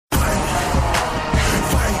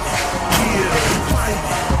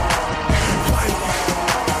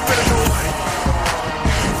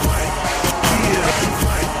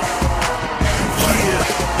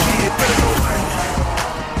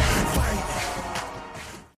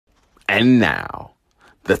And now,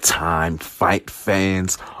 the time fight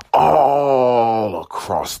fans all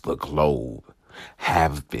across the globe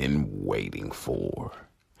have been waiting for.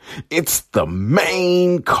 It's the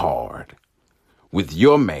main card with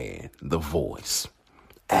your man, The Voice.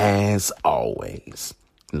 As always,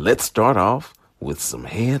 let's start off with some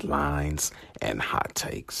headlines and hot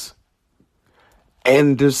takes.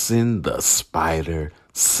 Anderson the Spider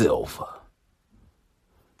Silva.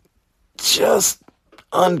 Just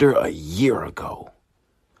under a year ago,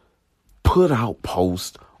 put out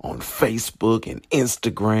posts on Facebook and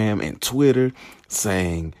Instagram and Twitter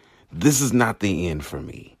saying, this is not the end for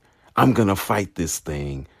me. I'm going to fight this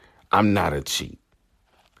thing. I'm not a cheat.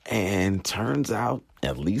 And turns out,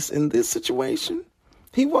 at least in this situation,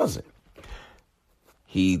 he wasn't.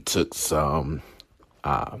 He took some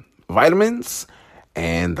vitamins,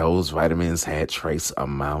 and those vitamins had trace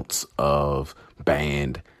amounts of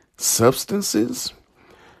banned substances.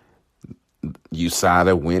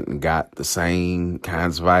 USADA went and got the same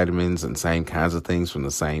kinds of vitamins and same kinds of things from the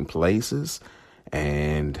same places.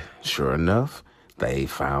 And sure enough, they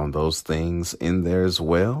found those things in there as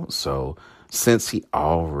well. So since he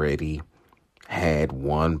already had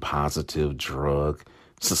one positive drug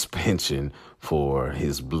suspension for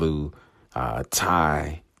his blue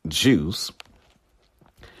Thai juice,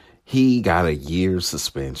 he got a year's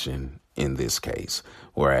suspension in this case,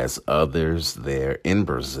 whereas others there in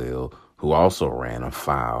Brazil who also ran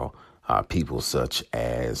afoul, people such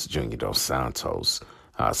as Junior Dos Santos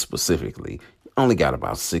specifically, only got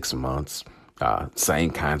about 6 months.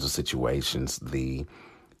 Same kinds of situations. The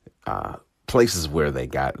places where they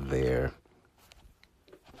got their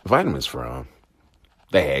vitamins from,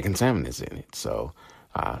 they had contaminants in it. So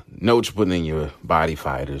know what you're putting in your body,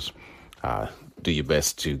 fighters. Do your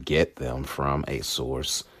best to get them from a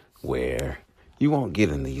source where you won't get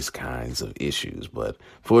in these kinds of issues. But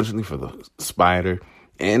fortunately for the Spider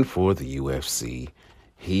and for the UFC,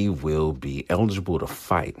 he will be eligible to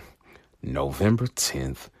fight November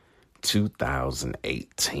 10th,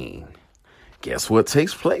 2018. Guess what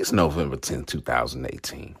takes place November 10th,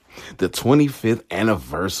 2018? The 25th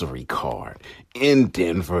anniversary card in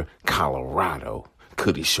Denver, Colorado.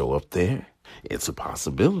 Could he show up there? It's a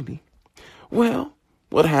possibility. Well,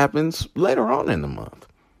 what happens later on in the month?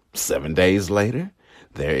 7 days later,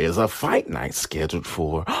 there is a fight night scheduled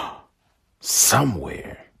for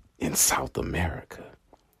somewhere in South America.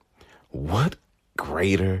 What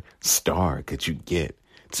greater star could you get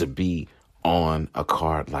to be on a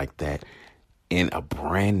card like that in a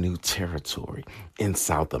brand new territory in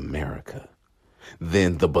South America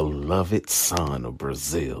than the beloved son of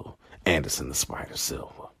Brazil, Anderson the Spider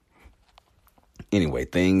Silva? Anyway,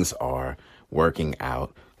 things are working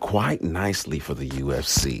out quite nicely for the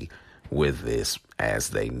UFC with this, as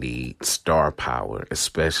they need star power,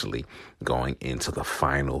 especially going into the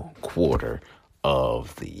final quarter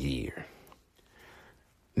of the year.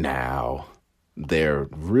 Now, they're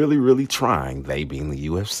really trying, they being the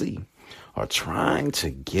UFC, are trying to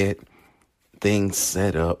get things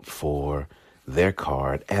set up for their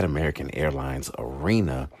card at American Airlines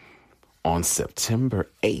Arena on September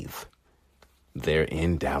 8th. They're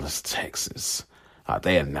in Dallas, Texas.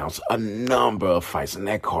 They announced a number of fights, and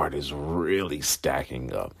that card is really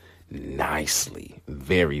stacking up nicely,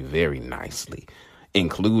 very nicely,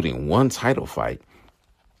 including one title fight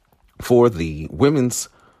for the women's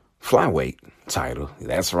flyweight title.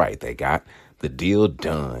 That's right, they got the deal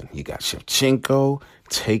done. You got Shevchenko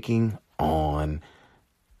taking on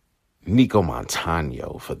Nico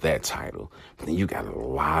Montano for that title. But then you got a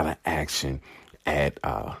lot of action at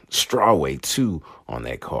strawweight 2 on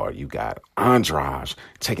that card. You got Andrade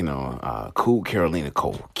taking on Cool Karolina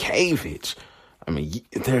Kowalkiewicz. I mean,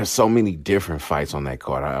 there are so many different fights on that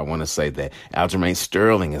card. I want to say that Aljamain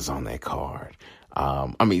Sterling is on that card.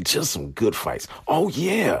 I mean, just some good fights. Oh,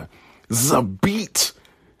 yeah. Zabit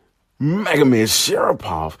Magomed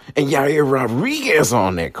Sharapov and Yair Rodriguez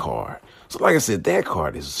on that card. So like I said, that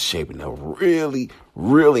card is shaping up really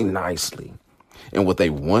nicely. And what they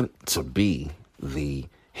want to be the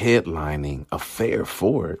headlining affair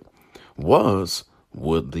for it was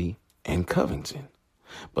Woodley and Covington.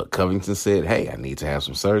 But Covington said, hey, I need to have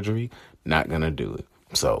some surgery. Not going to do it.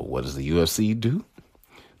 So what does the UFC do?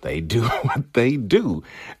 They do what they do.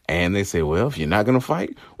 And they say, well, if you're not going to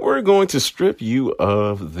fight, we're going to strip you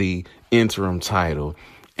of the interim title.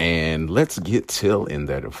 And let's get Till in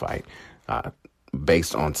there to fight.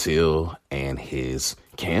 Based on Till and his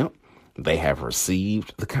camp, they have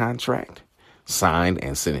received the contract, signed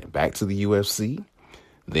and sent it back to the UFC,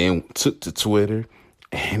 then took to Twitter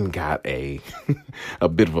and got a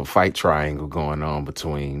bit of a fight triangle going on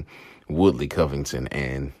between Woodley, Covington,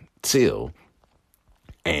 and Till.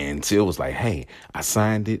 And Till was like, hey, I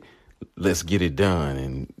signed it. Let's get it done.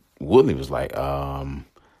 And Woodley was like,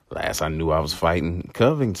 last I knew I was fighting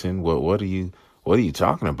Covington. What are you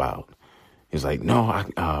talking about? He's like, no,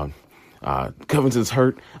 Covington's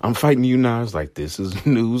hurt. I'm fighting you now. I was like, this is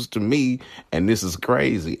news to me, and this is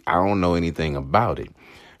crazy. I don't know anything about it.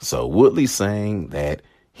 So Woodley's saying that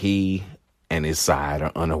he and his side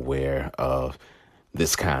are unaware of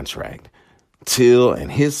this contract. Till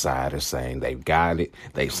and his side are saying they've got it,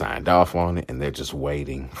 they've signed off on it, and they're just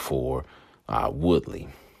waiting for Woodley.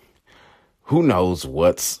 Who knows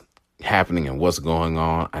what's happening and what's going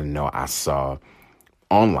on? I know I saw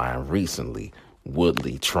online recently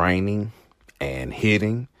Woodley training and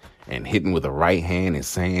hitting with the right hand and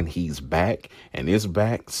saying he's back and is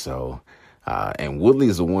back. So, and Woodley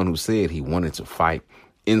is the one who said he wanted to fight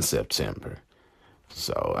in September.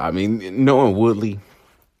 So, I mean, knowing Woodley,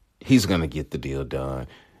 he's going to get the deal done.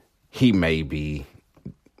 He may be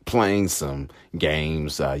playing some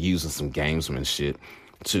games, using some gamesmanship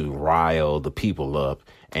to rile the people up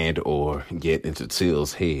and or get into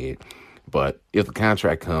Till's head. But if the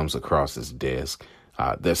contract comes across his desk,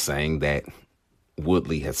 they're saying that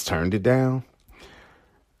Woodley has turned it down.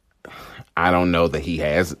 I don't know that he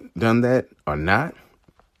has done that or not.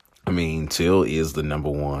 I mean, Till is the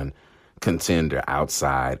number one contender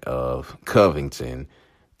outside of Covington.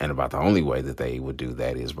 And about the only way that they would do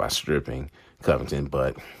that is by stripping Covington.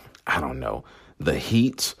 But I don't know. The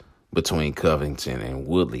heat between Covington and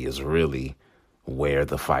Woodley is really where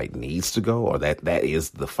the fight needs to go, or that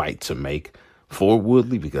is the fight to make for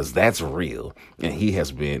Woodley, because that's real. And he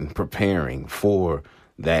has been preparing for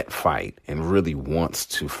that fight and really wants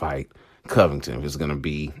to fight Covington. If it's going to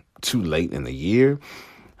be too late in the year,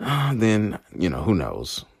 then, who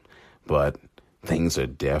knows? But things are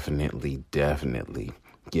definitely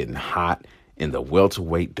getting hot in the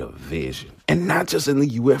welterweight division. And not just in the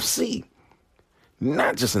UFC.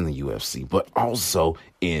 But also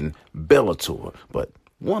in Bellator. But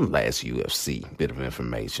one last UFC bit of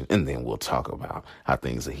information, and then we'll talk about how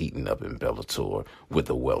things are heating up in Bellator with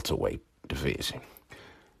the welterweight division.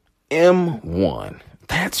 M1,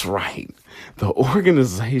 that's right. The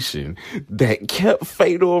organization that kept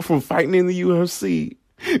Fedor from fighting in the UFC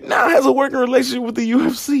now has a working relationship with the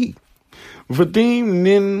UFC. Vadim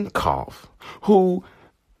Nemkov, who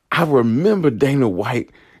I remember Dana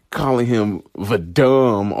White calling him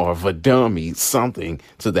Vadum or Vadummy, something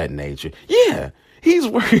to that nature. Yeah, he's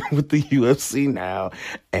working with the UFC now,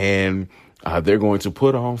 and they're going to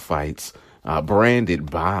put on fights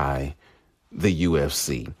branded by the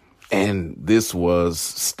UFC. And this was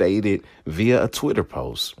stated via a Twitter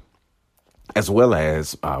post, as well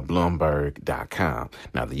as Bloomberg.com.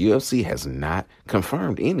 Now, the UFC has not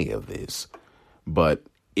confirmed any of this, but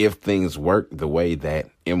if things work the way that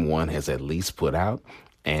M1 has at least put out,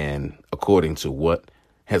 and according to what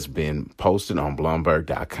has been posted on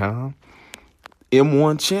Bloomberg.com,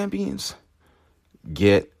 M1 champions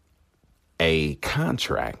get a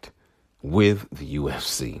contract with the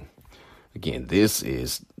UFC. Again, this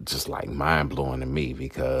is just like mind-blowing to me,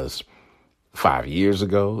 because 5 years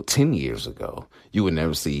ago, 10 years ago, you would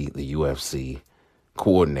never see the UFC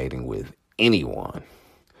coordinating with anyone.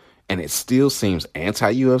 And it still seems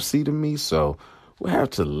anti-UFC to me, so we'll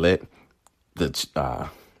have to let the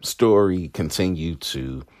story continue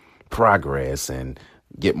to progress and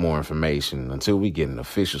get more information. Until we get an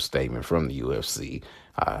official statement from the UFC,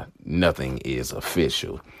 nothing is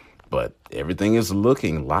official. But everything is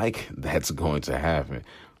looking like that's going to happen.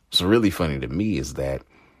 What's really funny to me is that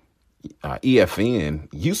EFN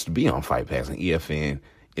used to be on Fight Pass, and EFN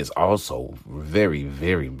is also very,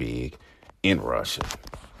 very big in Russia.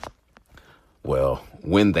 Well,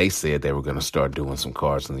 when they said they were going to start doing some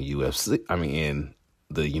cards in the UFC, in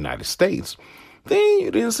the United States, then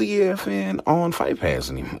you didn't see EFN on Fight Pass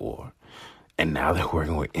anymore. And now they're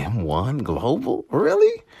working with M1 Global?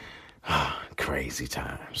 Really? Crazy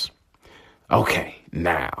times. Okay,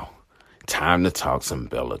 now, time to talk some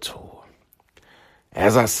Bellator.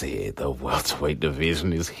 As I said, the welterweight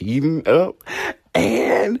division is heating up,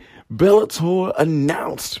 and Bellator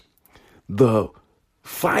announced the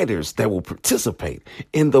fighters that will participate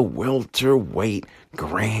in the welterweight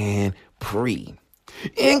Grand Prix,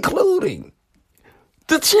 including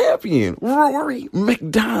the champion, Rory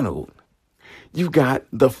McDonald. You've got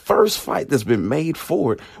the first fight that's been made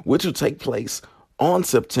for it, which will take place on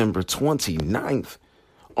September 29th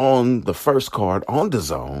on the first card on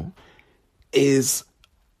DAZN, is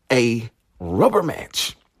a rubber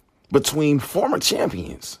match between former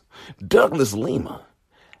champions Douglas Lima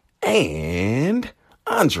and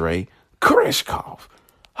Andrei Koreshkov.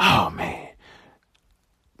 Oh, man.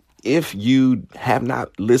 If you have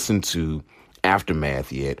not listened to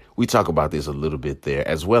Aftermath yet, we talk about this a little bit there,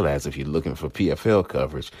 as well as if you're looking for PFL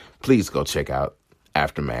coverage, please go check out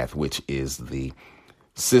Aftermath, which is the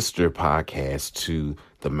sister podcast to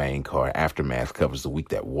the main card. Aftermath covers the week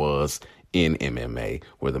that was in MMA,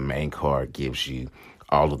 where the main card gives you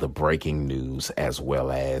all of the breaking news as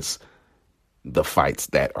well as the fights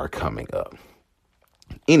that are coming up.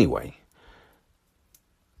 Anyway,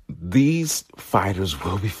 these fighters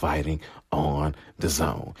will be fighting on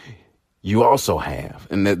DAZN. You also have,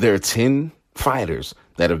 and there are 10 fighters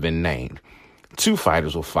that have been named. 2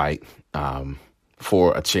 fighters will fight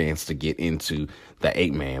for a chance to get into the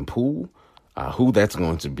 8-man pool. Who that's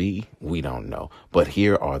going to be, we don't know. But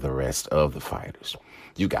here are the rest of the fighters.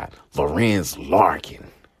 You got Lorenz Larkin,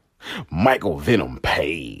 Michael Venom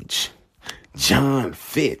Page, John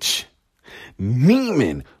Fitch,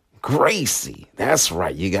 Neiman Gracie. That's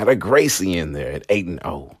right, you got a Gracie in there at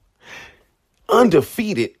 8-0.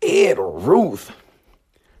 Undefeated Ed Ruth,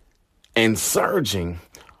 and surging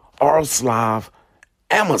Aroslav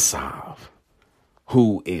Amasov,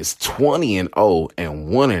 who is 20-0 and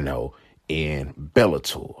 1-0 in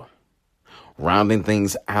Bellator. Rounding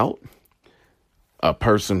things out, a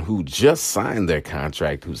person who just signed their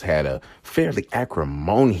contract, who's had a fairly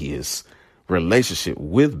acrimonious relationship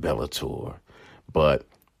with Bellator, but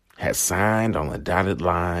has signed on the dotted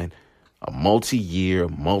line a multi-year,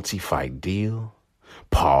 multi-fight deal.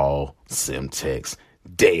 Paul Semtex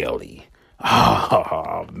Daly.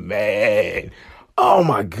 Oh, man. Oh,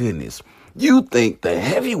 my goodness. You think the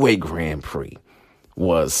heavyweight Grand Prix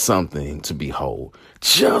was something to behold.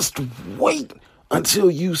 Just wait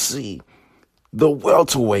until you see the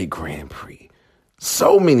welterweight Grand Prix.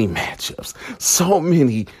 So many matchups, so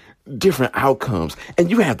many different outcomes,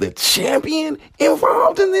 and you have the champion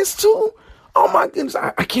involved in this too? Oh my goodness,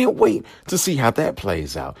 I can't wait to see how that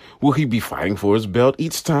plays out. Will he be fighting for his belt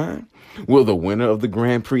each time? Will the winner of the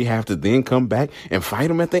Grand Prix have to then come back and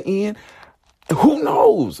fight him at the end? Who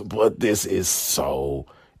knows? But this is so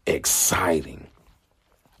exciting.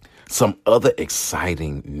 Some other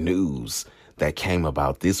exciting news that came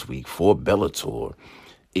about this week for Bellator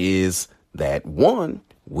is that, one,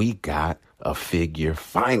 we got a figure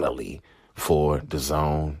finally for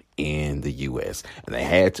DAZN in the U.S. And they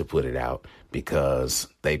had to put it out because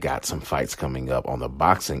they've got some fights coming up on the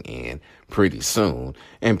boxing end pretty soon,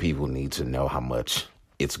 and people need to know how much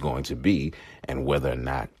it's going to be and whether or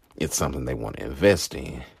not it's something they want to invest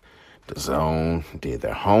in. DAZN did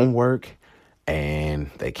their homework,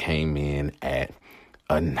 and they came in at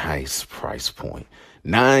a nice price point,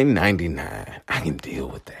 $9.99. I can deal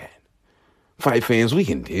with that. Fight fans, we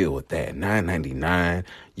can deal with that. $9.99.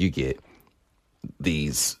 You get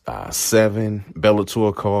these 7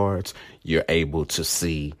 Bellator cards. You're able to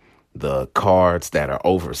see the cards that are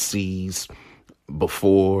overseas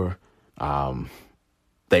before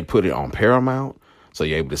they put it on Paramount. So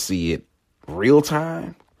you're able to see it real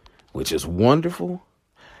time, which is wonderful.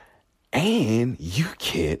 And you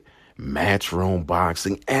get Matchroom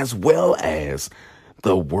Boxing as well as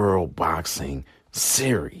the World Boxing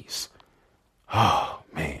Series. Oh,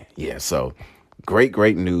 man. Yeah, so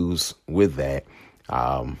great news with that.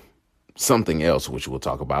 Something else which we'll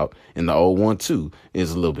talk about in the old one too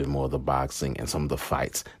is a little bit more of the boxing and some of the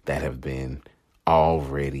fights that have been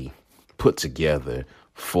already put together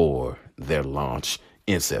for their launch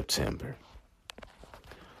in September.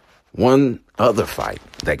 One other fight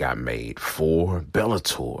that got made for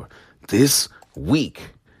Bellator this week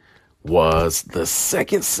was the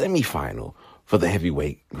second semifinal for the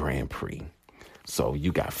heavyweight Grand Prix. So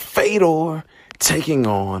you got Fedor taking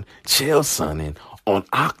on Chael Sonnen on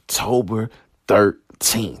October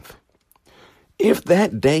 13th. If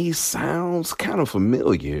that day sounds kind of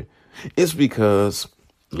familiar, it's because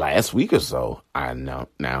last week or so, I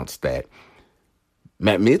announced that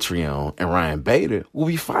Matt Mitrione and Ryan Bader will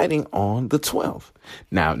be fighting on the 12th.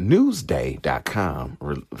 Now, Newsday.com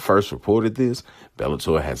first reported this.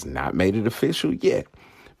 Bellator has not made it official yet,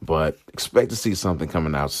 but expect to see something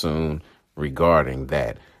coming out soon regarding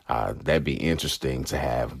that. That'd be interesting to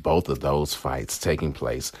have both of those fights taking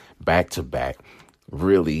place back to back,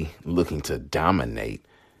 really looking to dominate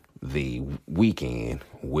the weekend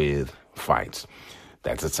with fights.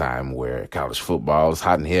 That's a time where college football is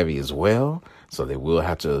hot and heavy as well. So they will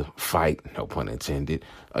have to fight, no pun intended,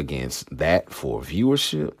 against that for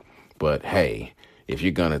viewership. But hey, if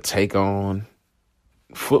you're going to take on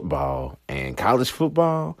football and college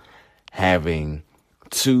football, having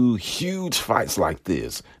 2 huge fights like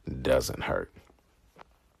this doesn't hurt.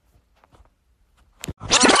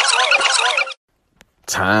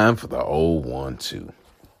 Time for the old 1-2.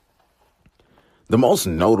 The most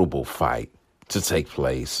notable fight to take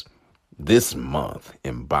place this month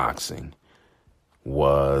in boxing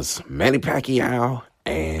was Manny Pacquiao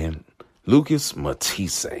and Lucas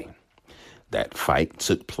Matthysse. That fight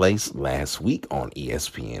took place last week on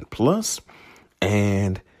ESPN Plus,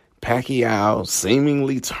 and Pacquiao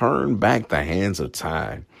seemingly turned back the hands of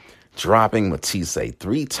time, dropping Matthysse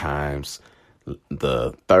 3 times,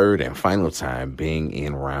 the third and final time being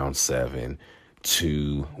in round 7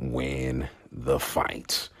 to win the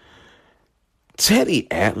fight. Teddy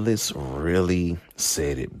Atlas really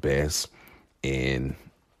said it best in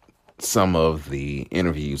some of the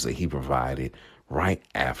interviews that he provided right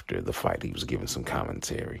after the fight. He was giving some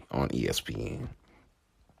commentary on ESPN.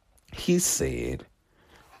 He said,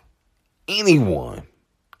 anyone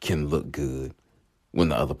can look good when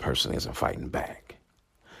the other person isn't fighting back.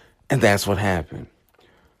 And that's what happened.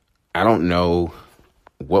 I don't know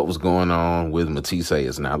what was going on with Matthysse.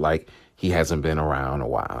 It's not like he hasn't been around a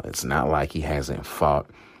while. It's not like he hasn't fought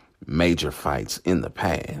major fights in the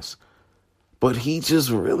past. But he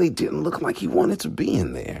just really didn't look like he wanted to be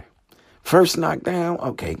in there. First knockdown,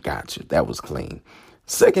 okay, gotcha. That was clean.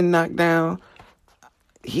 Second knockdown,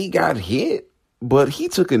 he got hit, but he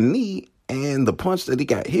took a knee, and the punch that he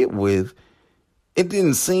got hit with, it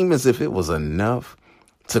didn't seem as if it was enough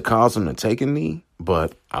to cause him to take a knee,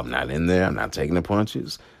 but I'm not in there. I'm not taking the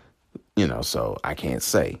punches, so I can't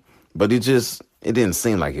say. But it didn't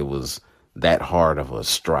seem like it was that hard of a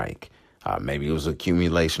strike. Maybe it was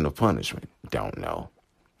accumulation of punishment. Don't know.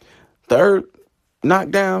 Third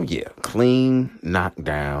knockdown, yeah, clean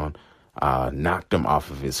knockdown. Knocked him off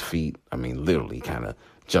of his feet. I mean, literally kind of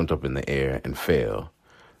jumped up in the air and fell.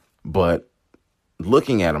 But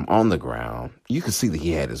looking at him on the ground, you could see that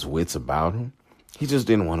he had his wits about him. He just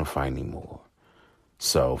didn't want to fight anymore.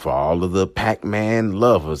 So for all of the Pac-Man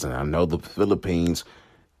lovers, and I know the Philippines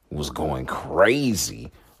was going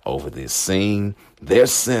crazy over this, seeing their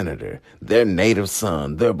senator, their native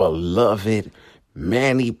son, their beloved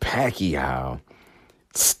Manny Pacquiao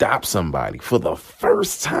stop somebody for the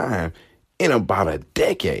first time in about a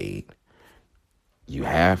decade. You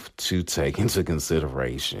have to take into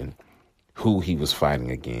consideration who he was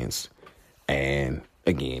fighting against. And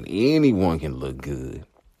again, anyone can look good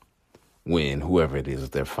when whoever it is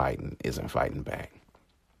they're fighting isn't fighting back.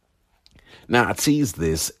 Now, I teased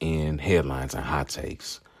this in headlines and hot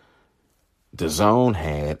takes. DAZN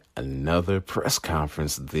had another press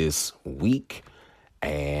conference this week,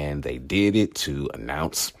 and they did it to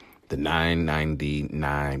announce the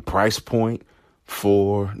 $9.99 price point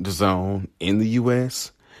for DAZN in the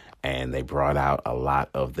U.S., and they brought out a lot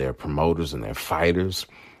of their promoters and their fighters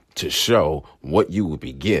to show what you would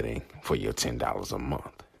be getting for your $10 a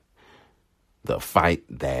month. The fight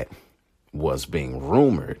that was being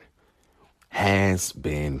rumored has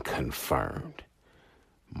been confirmed.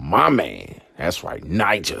 My man, that's right,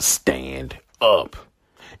 Niger stand up.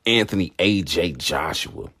 Anthony A.J.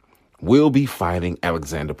 Joshua will be fighting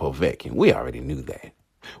Alexander Povetkin. We already knew that.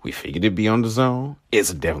 We figured it'd be on DAZN.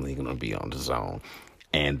 It's definitely going to be on DAZN.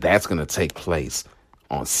 And that's going to take place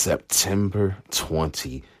on September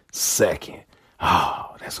 22nd.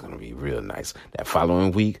 Oh, that's going to be real nice. That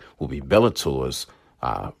following week will be Bellator's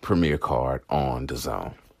premiere card on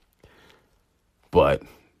DAZN. But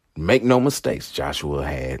make no mistakes, Joshua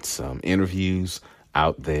had some interviews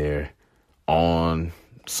out there on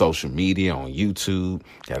social media, on YouTube.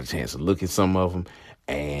 Got a chance to look at some of them.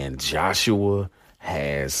 And Joshua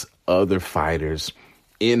has other fighters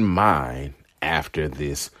in mind after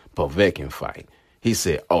this Povetkin fight. He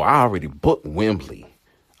said, I already booked Wembley.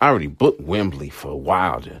 For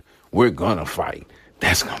Wilder. We're going to fight.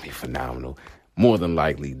 That's going to be phenomenal. More than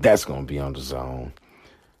likely, that's going to be on DAZN.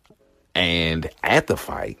 And at the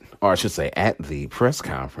fight, or I should say at the press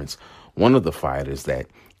conference, one of the fighters that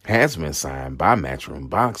has been signed by Matchroom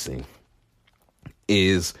Boxing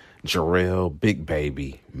is Jarrell Big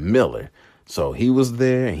Baby Miller. So he was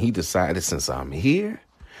there and he decided, since I'm here,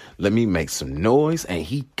 let me make some noise. And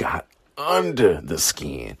he got under the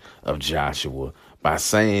skin of Joshua by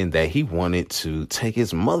saying that he wanted to take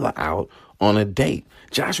his mother out on a date.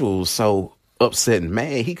 Joshua was so upset and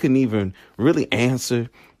mad, he couldn't even really answer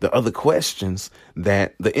the other questions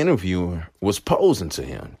that the interviewer was posing to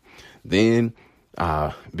him. Then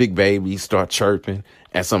Big Baby start chirping.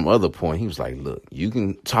 At some other point, he was like, look, you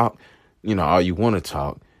can talk, all you want to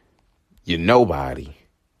talk. You're nobody.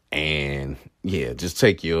 And yeah, just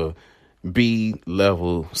take your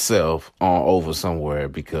B-level self on over somewhere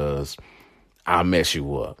because I'll mess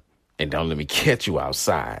you up. And don't let me catch you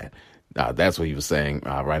outside. That's what he was saying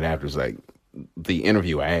right after. It's like the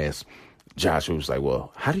interviewer asked Joshua, was like,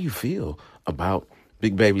 well, how do you feel about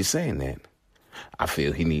Big Baby saying that? I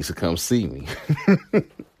feel he needs to come see me.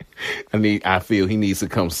 I feel he needs to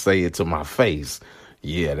come say it to my face.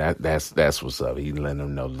 Yeah, that's what's up. He letting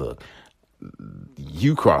them know, look,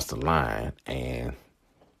 you crossed the line, and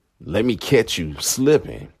let me catch you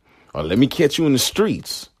slipping, or let me catch you in the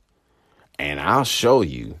streets, and I'll show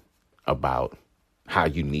you about how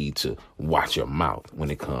you need to watch your mouth when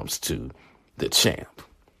it comes to the champ.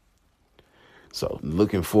 So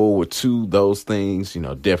looking forward to those things,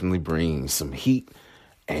 definitely bring some heat.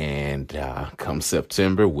 And come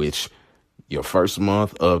September, which your first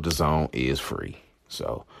month of the zone is free.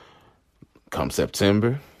 So come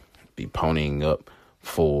September, be ponying up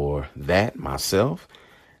for that myself.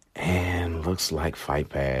 And looks like Fight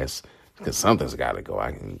Pass, because something's got to go.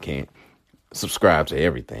 I can't subscribe to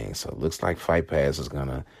everything. So it looks like Fight Pass is going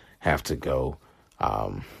to have to go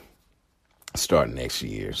start next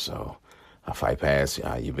year. So Fight Pass,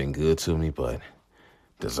 you've been good to me, but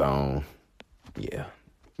the zone, yeah,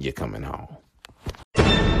 you're coming home.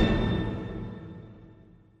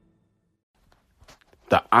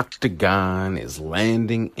 The Octagon is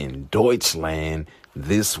landing in Deutschland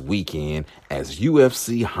this weekend as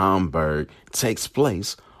UFC Hamburg takes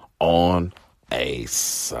place on a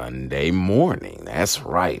Sunday morning. That's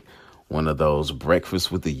right. One of those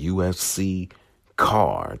breakfast with the UFC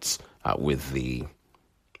cards with the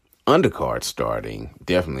undercard starting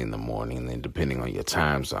definitely in the morning. And then depending on your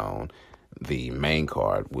time zone, the main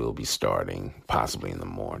card will be starting possibly in the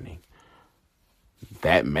morning.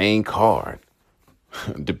 That main card,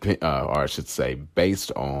 or I should say,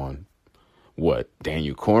 based on what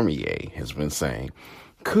Daniel Cormier has been saying,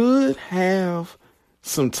 could have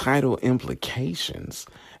some title implications,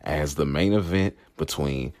 as the main event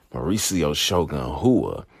between Mauricio Shogun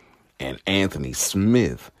Rua and Anthony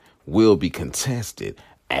Smith will be contested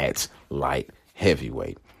at light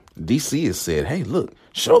heavyweight. DC has said, hey, look,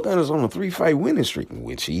 Shogun is on a 3-fight winning streak,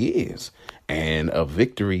 which he is. And a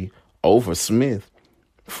victory over Smith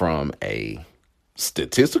from a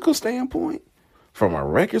statistical standpoint, from a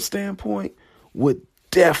record standpoint, would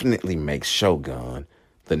definitely make Shogun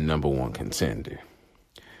the number one contender.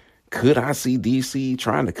 Could I see DC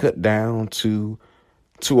trying to cut down to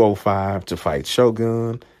 205 to fight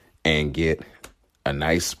Shogun and get a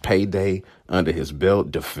nice payday under his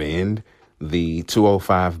belt, defend the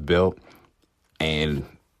 205 belt, and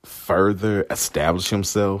further establish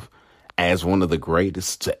himself as one of the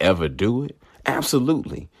greatest to ever do it?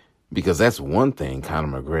 Absolutely. Because that's one thing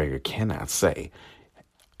Conor McGregor cannot say.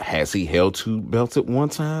 Has he held 2 belts at one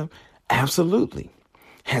time? Absolutely.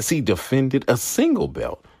 Has he defended a single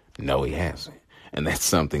belt? No, he hasn't. And that's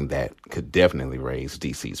something that could definitely raise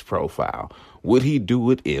DC's profile. Would he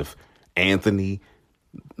do it if Anthony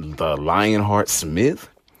the Lionheart Smith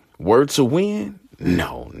were to win?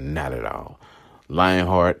 No, not at all.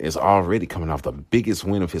 Lionheart is already coming off the biggest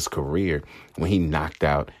win of his career when he knocked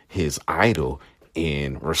out his idol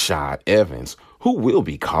in Rashad Evans, who will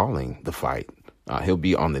be calling the fight. He'll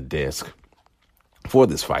be on the desk for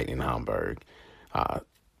this fight in Hamburg.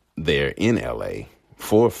 They're in LA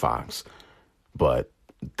for Fox, but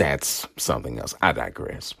that's something else. I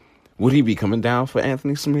digress. Would he be coming down for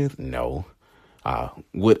Anthony Smith? No.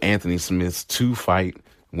 Would Anthony Smith's 2-fight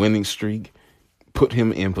winning streak put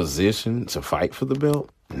him in position to fight for the belt?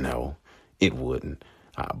 No, it wouldn't.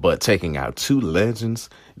 But taking out 2 legends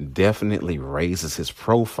definitely raises his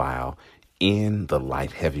profile in the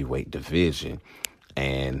light heavyweight division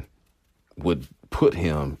and would put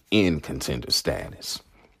him in contender status.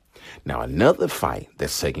 Now, another fight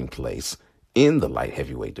that's taking place in the light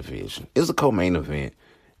heavyweight division is a co-main event,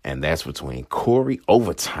 and that's between Corey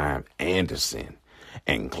Overtime Anderson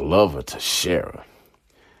and Glover Teixeira.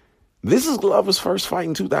 This is Glover's first fight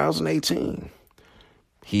in 2018.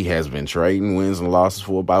 He has been trading wins and losses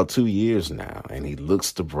for about 2 years now, and he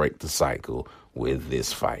looks to break the cycle with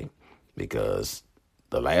this fight because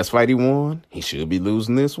the last fight he won, he should be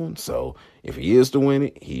losing this one. So if he is to win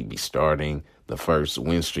it, he'd be starting the first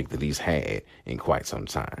win streak that he's had in quite some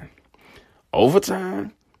time.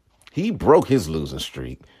 Overtime, he broke his losing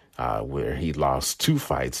streak where he lost 2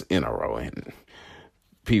 fights in a row, and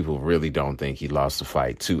people really don't think he lost the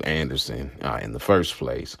fight to Anderson in the first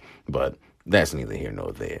place, but that's neither here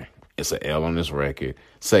nor there. It's a L on his record.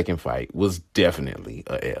 Second fight was definitely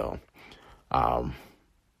a L.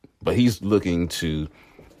 But he's looking to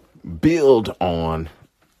build on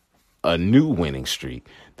a new winning streak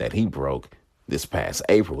that he broke this past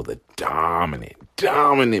April with a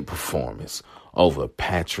dominant performance over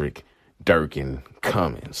Patrick Durkin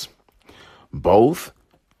Cummins. Both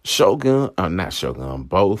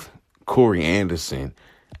both Corey Anderson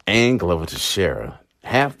and Glover Teixeira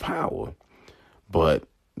have power, but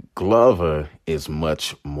Glover is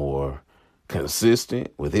much more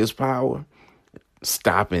consistent with his power,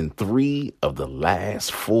 stopping 3 of the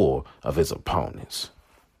last 4 of his opponents.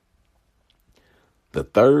 The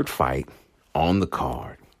third fight on the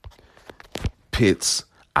card pits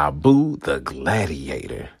Abu the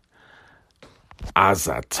Gladiator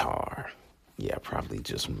Azatar. Yeah, probably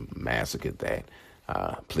just massacred that.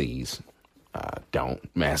 Please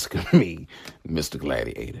don't massacre me, Mr.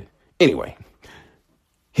 Gladiator. Anyway,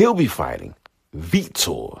 he'll be fighting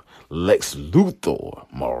Vitor Lex Luthor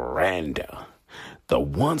Miranda. The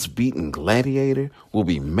once beaten Gladiator will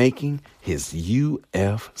be making his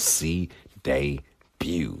UFC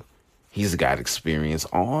debut. He's got experience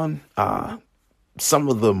on some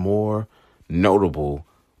of the more notable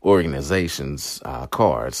organizations'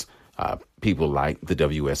 cards. People like the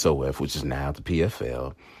WSOF, which is now the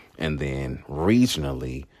PFL, and then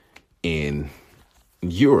regionally in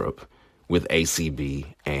Europe with ACB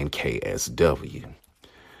and KSW.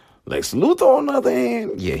 Lex Luthor, on the other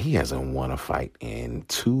hand, he hasn't won a fight in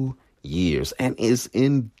 2 years and is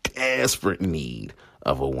in desperate need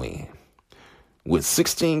of a win. With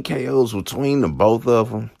 16 KOs between the both of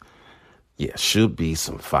them, should be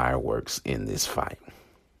some fireworks in this fight.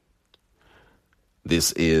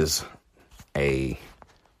 This is a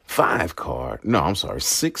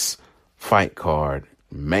 6 fight card,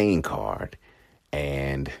 main card,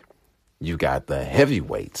 and you got the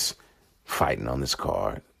heavyweights fighting on this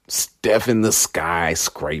card. Stephen the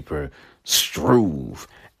Skyscraper Struve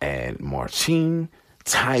and Marcin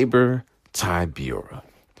Tybura.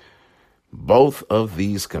 Both of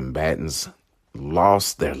these combatants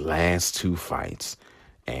lost their last 2 fights,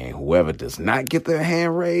 and whoever does not get their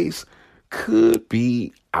hand raised could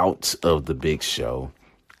be out of the big show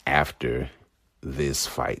after this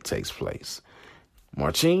fight takes place.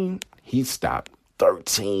 Marcin, he stopped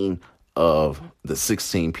 13 of the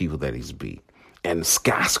 16 people that he's beat. And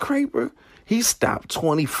Skyscraper, he stopped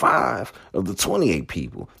 25 of the 28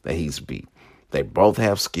 people that he's beat. They both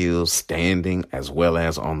have skills standing as well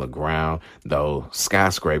as on the ground, though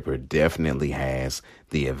Skyscraper definitely has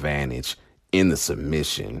the advantage in the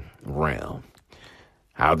submission realm.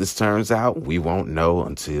 How this turns out, we won't know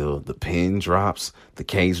until the pin drops, the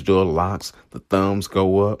cage door locks, the thumbs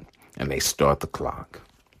go up, and they start the clock.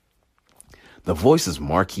 The Voices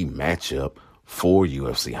marquee matchup for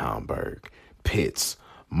UFC Hamburg pits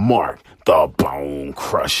Mark the Bone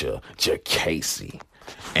Crusher Diakiese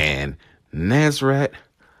and Nasrat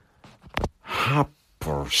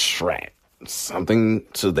Haqparast. Something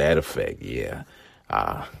to that effect,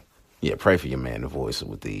 pray for your man, the Voice,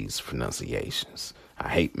 with these pronunciations. I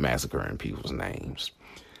hate massacring people's names.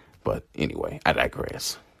 But anyway, I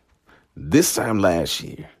digress. This time last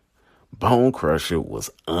year, Bone Crusher was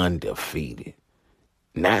undefeated.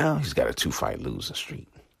 Now he's got a 2-fight losing streak.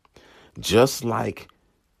 Just like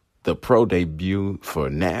the pro debut for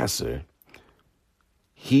Nasser,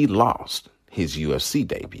 he lost his UFC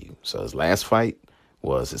debut. So his last fight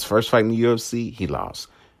was his first fight in the UFC, he lost.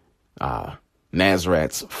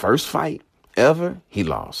 Nasrat's first fight ever, he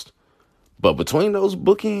lost. But between those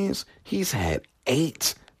bookends, he's had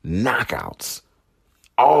 8 knockouts.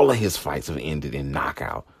 All of his fights have ended in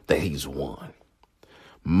knockout that he's won.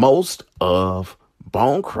 Most of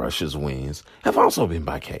Bone Crusher's wins have also been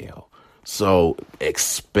by KO. So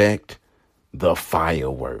expect the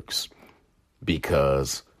fireworks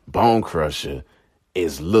because Bone Crusher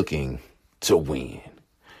is looking to win.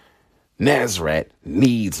 Nasrat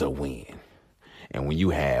needs a win. And when you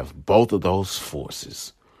have both of those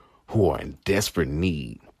forces who are in desperate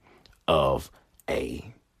need of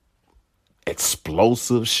a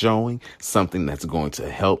explosive showing, something that's going to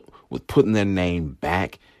help with putting their name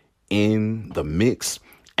back in the mix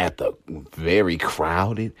at the very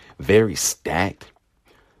crowded, very stacked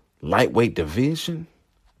lightweight division,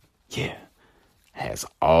 has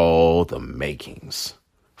all the makings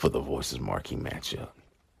for the Voices marquee matchup.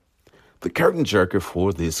 The curtain jerker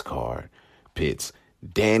for this card pits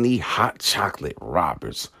Danny Hot Chocolate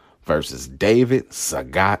Roberts versus David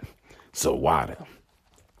Sagat Zawada.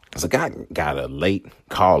 Sagat got a late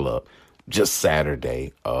call-up just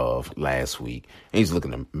Saturday of last week, and he's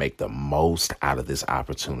looking to make the most out of this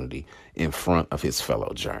opportunity in front of his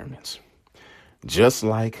fellow Germans. Just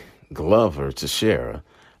like Glover Teixeira,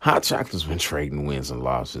 Hot Chocolate's been trading wins and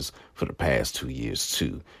losses for the past 2 years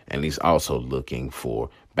too, and he's also looking for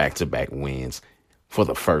back-to-back wins for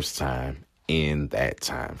the first time in that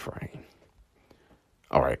time frame.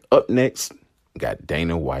 All right, up next, got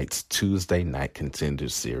Dana White's Tuesday Night Contender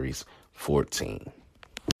Series 14.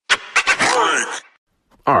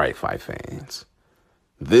 All right, fight fans.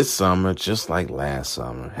 This summer, just like last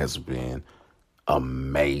summer, has been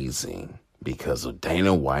amazing because of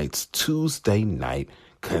Dana White's Tuesday Night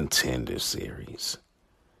Contender Series.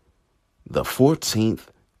 The 14th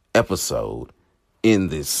episode in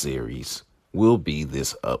this series will be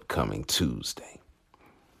this upcoming Tuesday.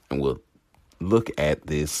 And we'll look at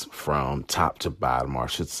this from top to bottom, or I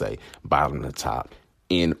should say bottom to top,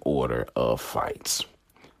 in order of fights.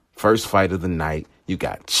 First fight of the night, you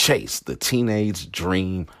got Chase, the teenage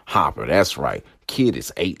dream hopper. That's right. Kid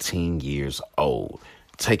is 18 years old,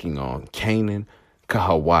 taking on Kanan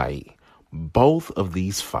Kahawai. Both of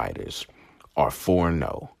these fighters are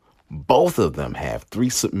 4-0. Both of them have 3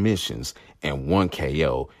 submissions and 1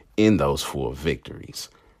 KO in those 4 victories.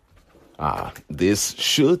 This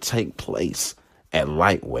should take place at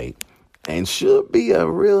lightweight and should be a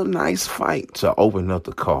real nice fight to open up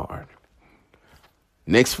the card.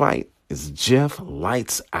 Next fight is Jeff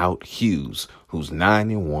Lights Out Hughes, who's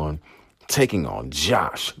 9-1, taking on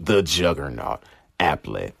Josh the Juggernaut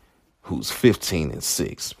Aplett, who's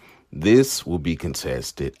 15-6. This will be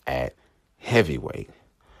contested at heavyweight.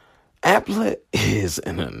 Aplett is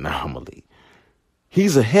an anomaly.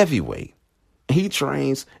 He's a heavyweight. He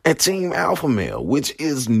trains at Team Alpha Male, which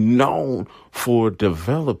is known for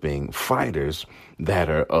developing fighters that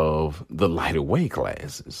are of the lighter weight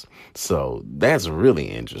classes. So that's really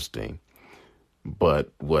interesting. But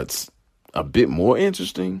what's a bit more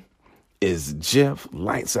interesting is Jeff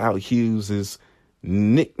Lights Out Hughes'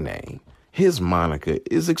 nickname. His moniker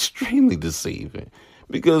is extremely deceiving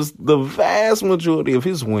because the vast majority of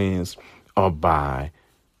his wins are by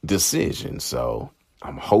decision. So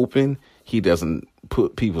I'm hoping he doesn't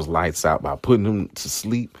put people's lights out by putting them to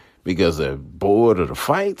sleep because they're bored of the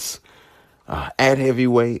fights at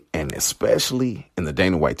heavyweight, and especially in the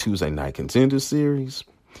Dana White Tuesday Night Contender Series.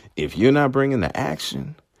 If you're not bringing the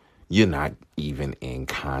action, you're not even in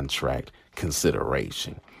contract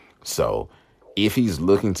consideration. So if he's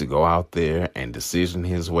looking to go out there and decision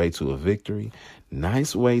his way to a victory,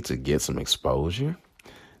 nice way to get some exposure,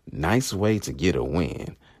 nice way to get a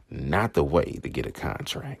win, not the way to get a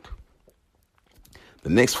contract. The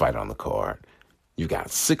next fight on the card, you got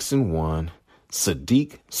 6-1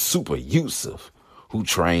 Sadiq Super Yusuf, who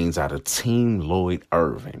trains out of Team Lloyd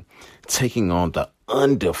Irvin, taking on the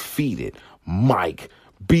undefeated Mike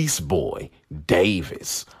Beast Boy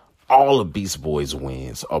Davis. All of Beast Boy's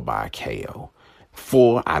wins are by KO.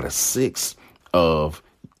 4 out of 6 of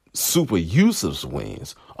Super Yusuf's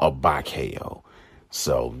wins are by KO.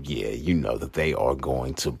 So, yeah, you know that they are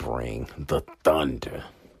going to bring the thunder.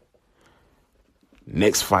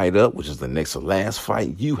 Next fight up, which is the next to last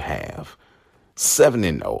fight, you have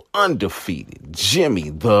 7-0 undefeated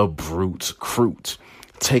Jimmy the Brute Crute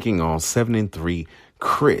taking on 7-3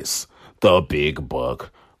 Chris the Big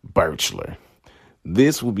Buck Birchler.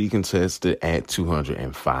 This will be contested at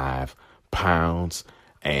 205 pounds,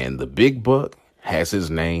 and the Big Buck has his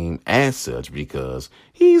name as such because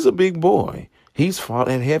he's a big boy. He's fought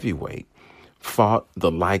at heavyweight, fought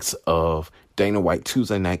the likes of Dana White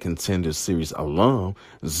Tuesday Night Contender Series alum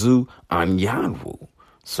Zhu Anyanwu.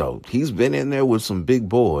 So he's been in there with some big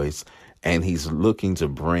boys, and he's looking to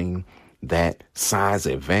bring that size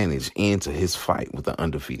advantage into his fight with the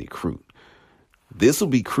undefeated Crute. This will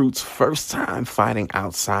be Crute's first time fighting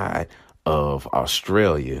outside of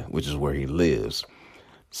Australia, which is where he lives.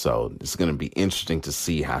 So it's going to be interesting to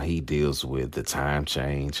see how he deals with the time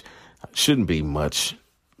change. Shouldn't be much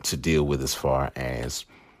to deal with as far as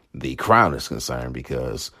the crowd is concerned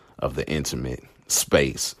because of the intimate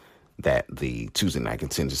space that the Tuesday Night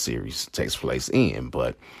Contender Series takes place in.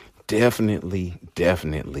 But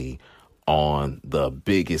definitely on the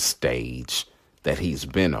biggest stage that he's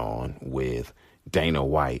been on with Dana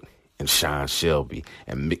White and Sean Shelby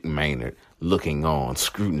and Mick Maynard looking on,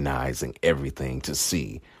 scrutinizing everything to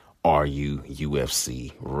see, are you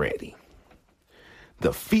UFC ready?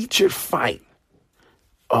 The featured fight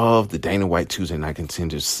of the Dana White Tuesday Night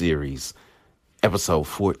Contender Series, episode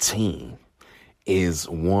 14, is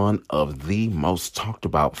one of the most talked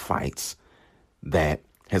about fights that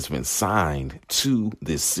has been signed to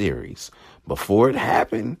this series. Before it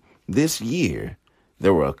happened this year,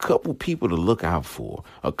 there were a couple people to look out for,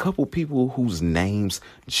 a couple people whose names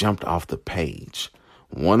jumped off the page,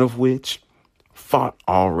 one of which fought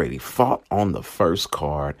on the first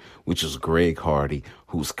card, which is Greg Hardy,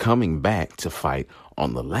 who's coming back to fight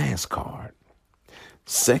on the last card.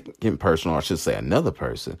 Second person, or I should say another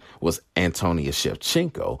person, was Antonia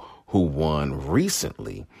Shevchenko, who won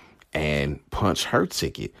recently and punched her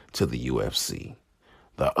ticket to the UFC.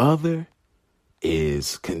 The other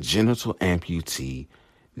is congenital amputee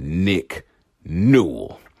Nick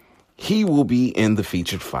Newell. He will be in the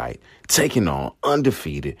featured fight, taking on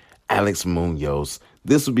undefeated Alex Munoz.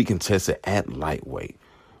 This will be contested at lightweight.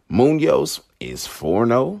 Munoz is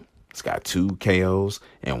 4-0. He's got 2 KOs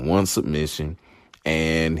and 1 submission.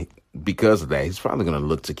 And because of that, he's probably going to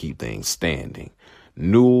look to keep things standing.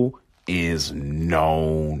 Newell is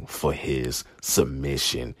known for his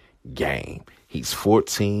submission game. He's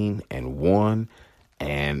 14-1.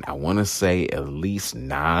 And I want to say at least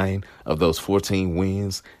 9 of those 14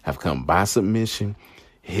 wins have come by submission.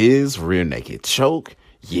 His rear naked choke,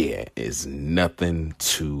 is nothing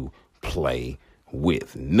to play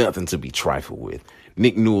with, nothing to be trifled with.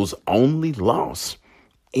 Nick Newell's only loss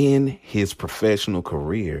in his professional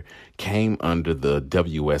career came under the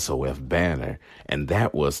WSOF banner, and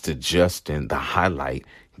that was to Justin the Highlight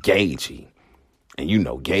Gaethje. And you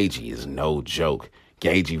know Gaethje is no joke.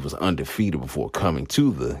 Gaethje was undefeated before coming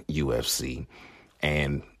to the UFC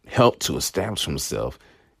and helped to establish himself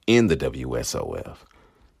in the WSOF.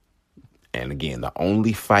 And again, the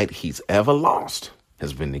only fight he's ever lost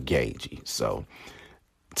has been to Gaethje. So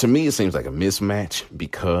to me, it seems like a mismatch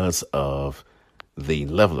because of the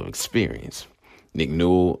level of experience. Nick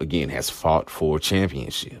Newell, again, has fought for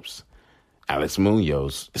championships. Alex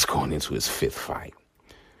Munoz is going into his 5th fight.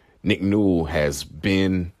 Nick Newell has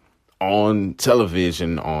been on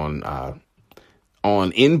television on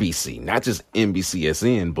NBC, not just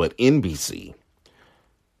NBCSN, but NBC.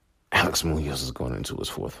 Alex Munoz is going into his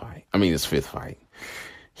 5th fight.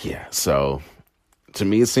 Yeah, so to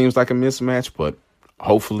me, it seems like a mismatch, but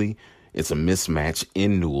hopefully it's a mismatch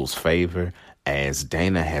in Newell's favor, as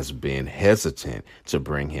Dana has been hesitant to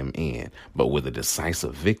bring him in. But with a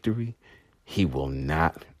decisive victory, he will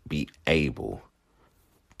not be able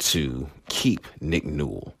to keep Nick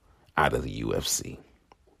Newell out of the UFC.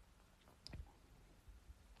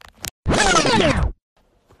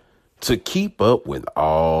 To keep up with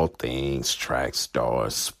all things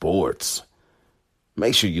Trackstar Sports,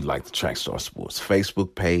 make sure you like the Trackstar Sports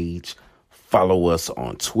Facebook page, follow us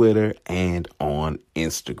on Twitter and on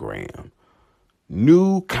Instagram.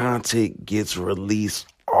 New content gets released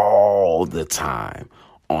all the time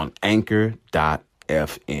on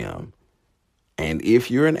Anchor.fm. And if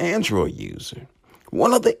you're an Android user,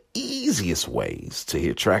 one of the easiest ways to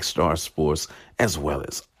hear Trackstar Sports as well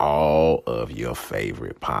as all of your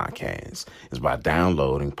favorite podcasts is by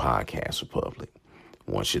downloading Podcast Republic.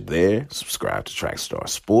 Once you're there, subscribe to Trackstar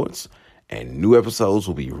Sports, and new episodes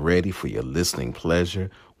will be ready for your listening pleasure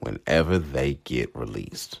whenever they get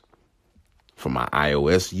released. For my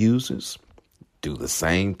iOS users, do the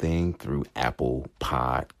same thing through Apple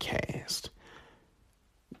Podcast.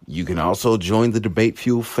 You can also join the Debate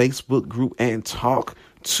Fuel Facebook group and talk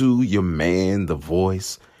to your man, The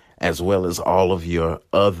Voice, as well as all of your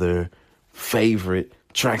other favorite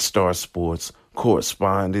Trackstar Sports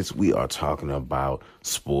correspondents. We are talking about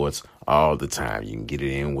sports all the time. You can get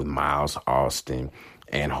it in with Miles Austin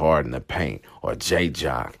and Hard in the Paint, or J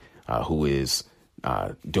Jock, who is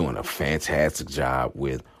doing a fantastic job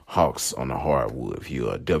with Hawks on the Hardwood. If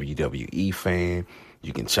you're a WWE fan,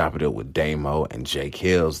 you can chop it up with Damo and Jake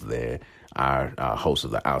Hills there, our host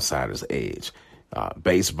of the Outsider's Edge.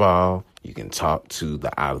 Baseball, you can talk to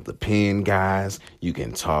the Out of the Pen guys. You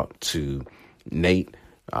can talk to Nate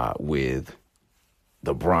with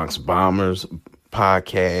the Bronx Bombers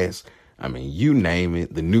podcast. I mean, you name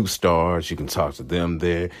it. The New Stars, you can talk to them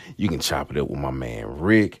there. You can chop it up with my man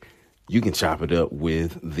Rick. You can chop it up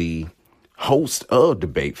with the host of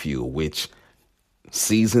Debate Fuel, which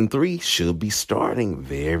Season 3 should be starting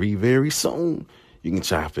very, very soon. You can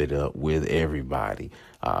chop it up with everybody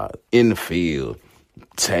in the field,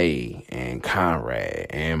 Tay and Conrad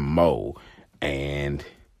and Mo and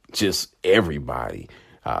just everybody.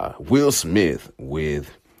 Will Smith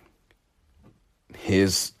with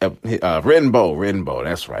his Red and Bowl.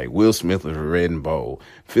 That's right. Will Smith with Red and Bowl.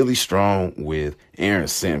 Philly Strong with Aaron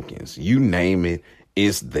Simpkins. You name it,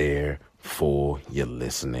 it's there for your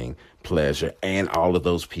listening pleasure. And all of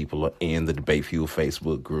those people are in the Debate Fuel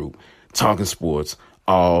Facebook group, talking sports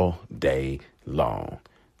all day long.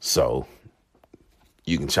 So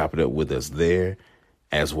you can chop it up with us there,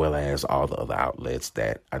 as well as all the other outlets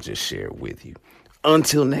that I just shared with you.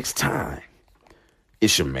 Until next time,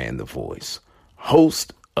 it's your man, The Voice,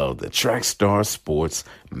 host of the Trackstar Sports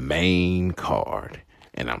main card,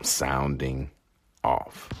 and I'm sounding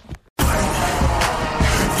off. Fight,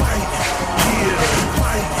 yeah,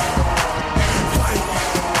 fight, fight.